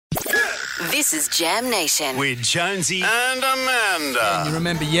This is Jam Nation. With Jonesy and Amanda. You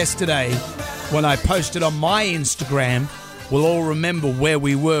remember yesterday when I posted on my Instagram, we'll all remember where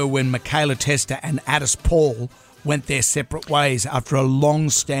we were when Michaela Tester and Addis Paul went their separate ways after a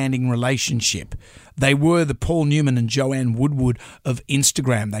long-standing relationship. They were the Paul Newman and Joanne Woodward of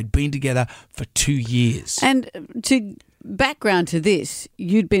Instagram. They'd been together for 2 years. And to background to this,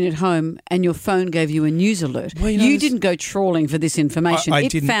 you'd been at home and your phone gave you a news alert. Well, you didn't go trawling for this information. I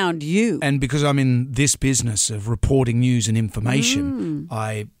it didn't. found you. And because I'm in this business of reporting news and information,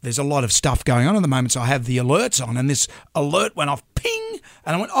 there's a lot of stuff going on at the moment, so I have the alerts on, and this alert went off, ping,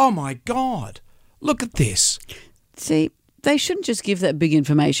 and I went, oh my God, look at this. See, they shouldn't just give that big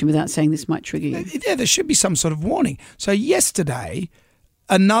information without saying this might trigger you. Yeah, there should be some sort of warning. So yesterday,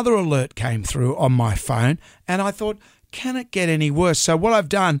 another alert came through on my phone, and I thought, can it get any worse? So what I've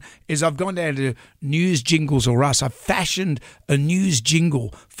done is I've gone down to News Jingles or Us. I've fashioned a news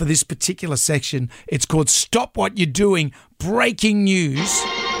jingle for this particular section. It's called Stop What You're Doing, Breaking News.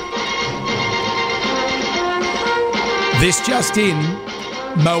 This just in,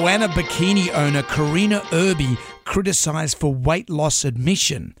 Moana bikini owner Karina Irby criticised for weight loss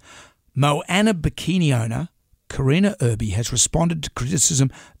admission. Moana bikini owner Karina Irby has responded to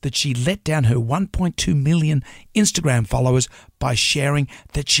criticism that she let down her 1.2 million Instagram followers by sharing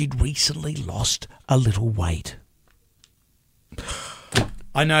that she'd recently lost a little weight.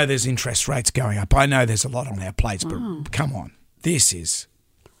 I know there's interest rates going up. I know there's a lot on our plates, but come on. This is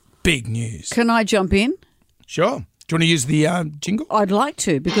big news. Can I jump in? Sure. Do you want to use the jingle? I'd like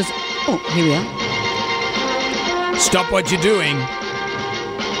to because, here we are. Stop what you're doing.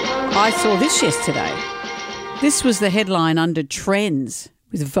 I saw this yesterday. This was the headline under Trends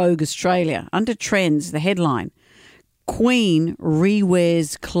with Vogue Australia. Under Trends, the headline, Queen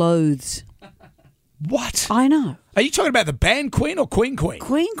rewears clothes. What? I know. Are you talking about the band Queen or Queen?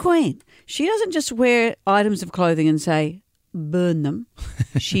 Queen. She doesn't just wear items of clothing and say, burn them.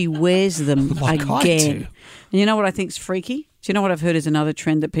 She wears them Like I again. do. And you know what I think's freaky? Do you know what I've heard is another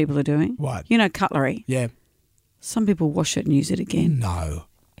trend that people are doing? What? You know, cutlery. Yeah. Some people wash it and use it again. No.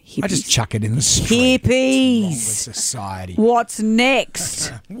 Hippies. I just chuck it in the street. Hippies. What's wrong with society? What's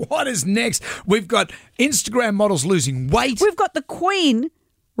next? What is next? We've got Instagram models losing weight. We've got the Queen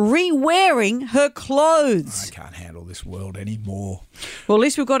re-wearing her I clothes. can't handle this world anymore. Well, at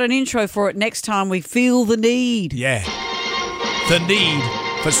least we've got an intro for it next time we feel the need. Yeah. The need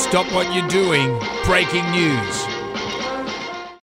for Stop What You're Doing. Breaking news.